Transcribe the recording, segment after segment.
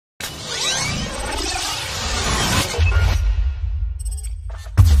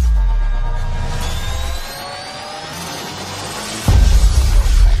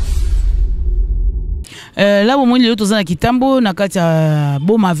Là au moins les autres na Kitambo na katia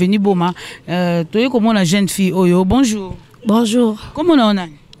Boma avenue Boma. Toi comment la jeune fille Oyo. Bonjour. Bonjour. Comment on a?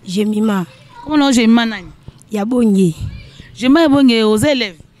 Jemima. Comment on Jemima nani? Yabonye. Jemima Yabonye aux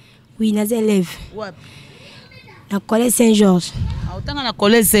élèves. Oui, nos élèves. Ouais. Na collège Saint-Georges. Ah, autant na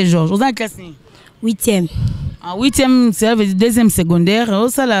collège Saint-Georges. Aux en classe ni? 8e. En 8e, c'est la deuxième secondaire.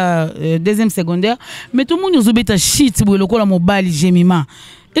 Ça la deuxième secondaire. Mais tout le monde nous a bêta shit pour le coup la Mobali Jemima.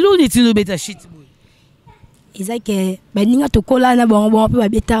 Et là on est nous bêta shit. Ezake ba ninga to kola na bon pe ba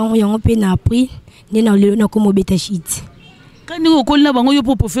beta on yango pe na appris ni na le na comme beta shit. Quand nous kola na bango yo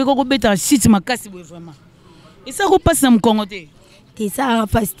pour faire ko bêta shit makasi boy vraiment. Et ça repasse na Mkongo te. Te ça en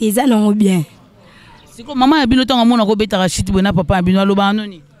face te ça non bien. C'est comme maman a bino tango mona ko bêta shit boy na papa bino aloba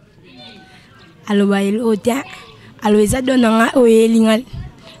anoni. Aloba el ota alo eza donanga o elinga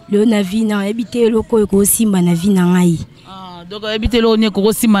le na vie na habiter loko ko simba na vie na ngai. Donc habiter là on est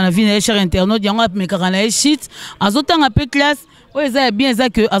ko simba na vie na cher internaute yango me kakana shit azotanga pe classe o eza bien ça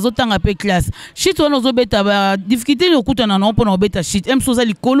que azotanga pe classe shit on ozo beta ba difficulté le kutana na on beta shit em soza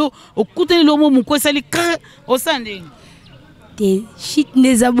likolo okutani lo mo ko sali o sande te shit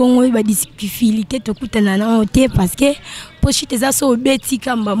neza bongo ba difficulté to kutana na on te parce que pour shit eza so beti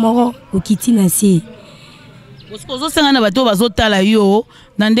kamba moro okiti na se parce que ozosenga na bato bazotala yo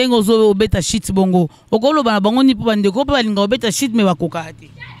na ndenge ozo beta shit bongo okoloba na bango ni po bandeko pe balinga obeta shit me bakoka te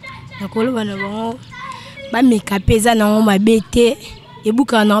nakoloba na bango ba mekape eza na ngo mabete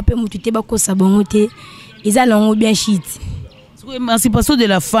ebuka na pe mutu te bakosa bango te eza na ngo bien shit. Émancipation de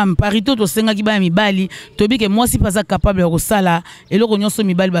la femme parité to senga ki ba mibali to bi ke moi si pas capable de sala eloko nyonso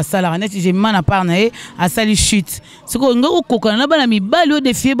mibali ba sala Neti Jemima na par na e asali shit siko ngo koka na bana mibali o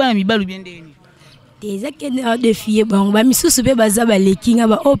défier bana mibali bien ndeni des akene défier bon ba misusu pe baza ba lekinga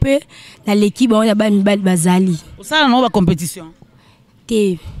ba ope na leki ba on ba mibali bazali osala na ba compétition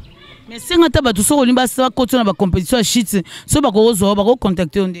te mais senga ta ba to so limba sa koto na ba compétition shit so ba ko zo ba ko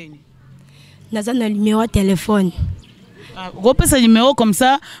contacter ndeni naza na numéro de téléphone. Repère numéro comme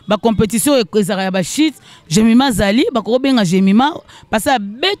ça, la compétition est shit. Jemima Zali, benga Jemima, parce que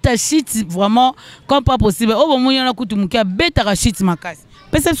bêta shit vraiment comme pas possible. Au moment où il y a un bêta shit makas.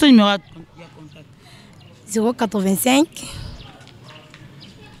 Pèse ce numéro. 085.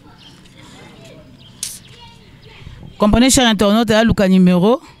 Comprenez cher internaute, là le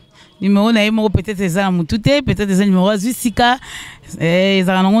numéro na peut-être ça peut-être des numéros jusqu'à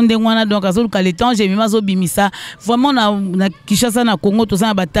donc azoluka le temps Jemima zo bimisa vraiment na Kinshasa na Congo to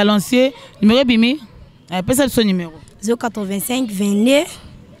ça ba talentueux numéro bimi pesa ce numéro 085 22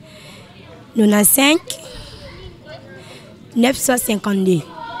 95 952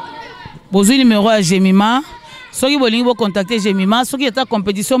 bozu numéro à Jemima. Soki bolingi bo contacter Jemima, soki eta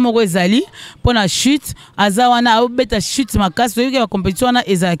compétition moko ezali pour na chute, azawana obeta chute makasi, soki ba compétition na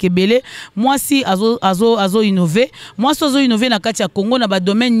ezala kebele, moi si azo innover, moi so innover na kati ya Congo na ba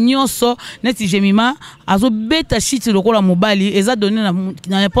domaine nyonso, Neti Jemima azo beta chute lokola Mobali, eza donné na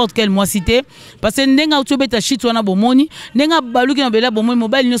n'importe quel mois cité parce que ndenga uto beta chute wana bomoni, ndenga baluki na bela bomoni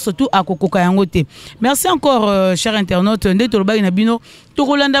Mobali nyonso tout akokoka yango te. Merci encore cher internaute, nde tolobaki na bino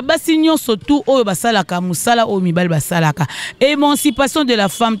Tokolanda basi nyonso tout oyo basalaka musala oyo mibali basalaka. Émancipation de la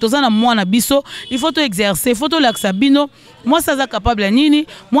femme, tozana mwana biso, il faut to exercer, il faut to laksa bino. Moi ça za capable nini,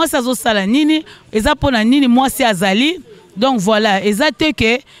 moi ça zo sala nini, eza pona nini, moi si azali. Donc voilà, exacte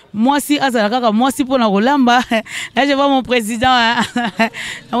que moi si azalaka, moi si pona rolamba. Là je vois mon président,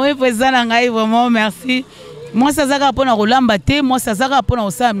 oui président Nangai vraiment merci. Moi ça zaka pona rolamba te, moi ça zaka pona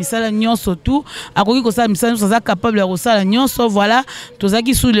osala misala nyonso tout, akoki ko sala misala ça zaka capable de osala nyonso voilà,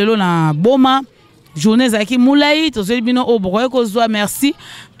 tozaki sous lelo na Boma. Journée zaki moulai, tozeli bino o bokoye ko zwa merci.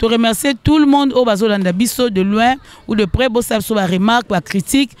 To remercier tout le monde au bazolanda biso de loin ou de près, bo sa so ba remarque, ba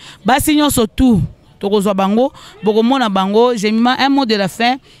critique, ba signon surtout. To kozwa bango, boko mona bango, Jemima un mot de la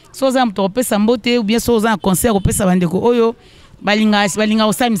fin. Soza mtope sambote ou bien soza un concert au pesa bandeko oyo, balinga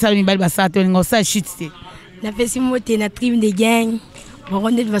osala misala mibali basate, balinga osala shit. Na fesi mote na trim de gang, on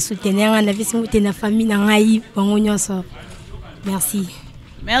va soutenir, na fesi mote na famille na ngai, bango nyonso. Merci.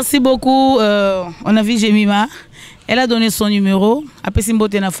 Merci beaucoup. On a vu Jemima. Elle a donné son numéro. Après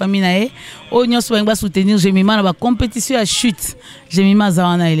Simbote na famille nae. On va soutenir Jemima dans la compétition à chute. Jemima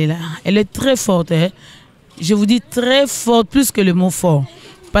Zawana elle est là. Elle est très forte. Hein? Je vous dis très forte plus que le mot fort.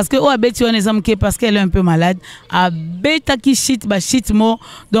 Parce que parce qu'elle est un peu malade. A beta qui shit ba shit mo.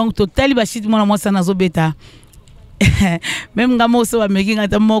 Donc total ba shit mo na moi ça nazo beta. Même ngamo so ba meki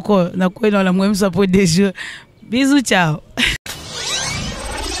ngata moko na ko dans la mwem so pour des jeux. Bisous ciao.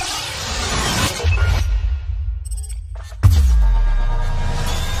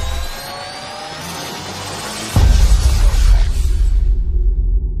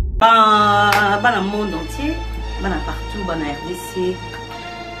 le monde entier, partout, dans RDC.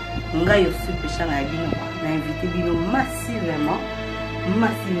 On a aussi péché à Bino. On a invité Bino massivement,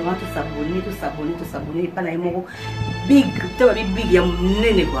 tout s'abonner, pas la big, big, il y a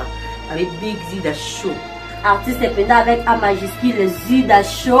mon quoi, avec Big Zida Show. Artiste pendant avec A majuscule Zida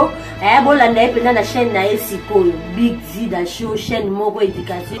Show. Et bon, la naïe pendant la chaîne naïe Siko, Big Zida Show, chaîne Mogo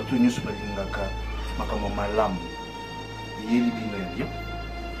Éducation. Tout nous balingaka, makamo malam, yeli bino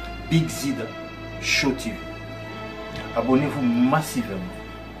Big Zida Show TV. Abonnez-vous massivement.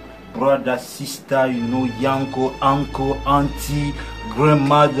 Brother, sister, you know, yanko, uncle, auntie,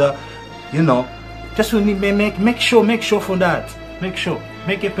 grandmother, you know. Just only make sure for that. Make sure.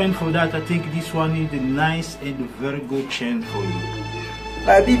 Make a pen for that. I think this one is the nice and very good chain for you.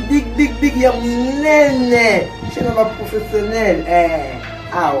 Baby, big, y'a nene. Je suis pas professionnel.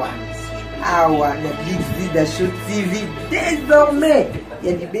 Awa, la Big Zida Show TV. Désormais, il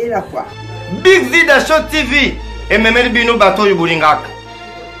y a du bel à quoi. Big Zida Show TV. Et même le bino bateau du Boulingak.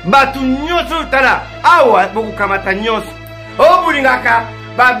 Batu nyoso tala. Awa, beaucoup kamata nyoso. Oh Boulingaka,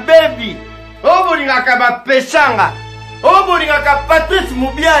 ba baby. Oh Boulingaka, ba peshanga. Oh Boulingaka, Patrice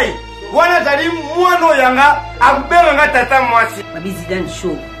Mubiai. Wana zali mwano yanga. Abbenga tata mwasi. Babi Zidane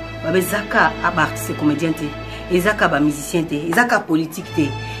Show. Babi Zaka artiste comédien te. Ezaka ba musicien te. Ezaka politique te.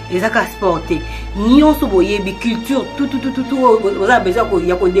 Ezaka sport te. Nyonso boyebi culture tout. Vous avez besoin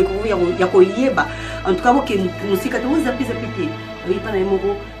de découvrir, de yeba. En tout cas, vous musique vous zappi. Oui, pas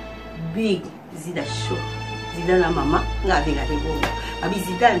n'importe Big Zida Show. Zidane la maman, regardez bon. Babi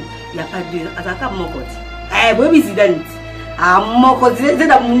Zidane, il y a pas de Azaka mon côté. Babi Zidane. Mon côté,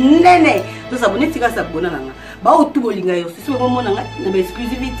 c'est un nene. Tout ça, bonnet, c'est ça, bonnet. Bah, tout bolinga, c'est ce moment, on a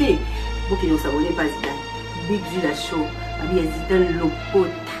exclusivité. Vous qui ne vous abonnez pas Zidane. Big Zida Show. Babi Zidane, le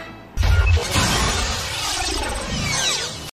pote.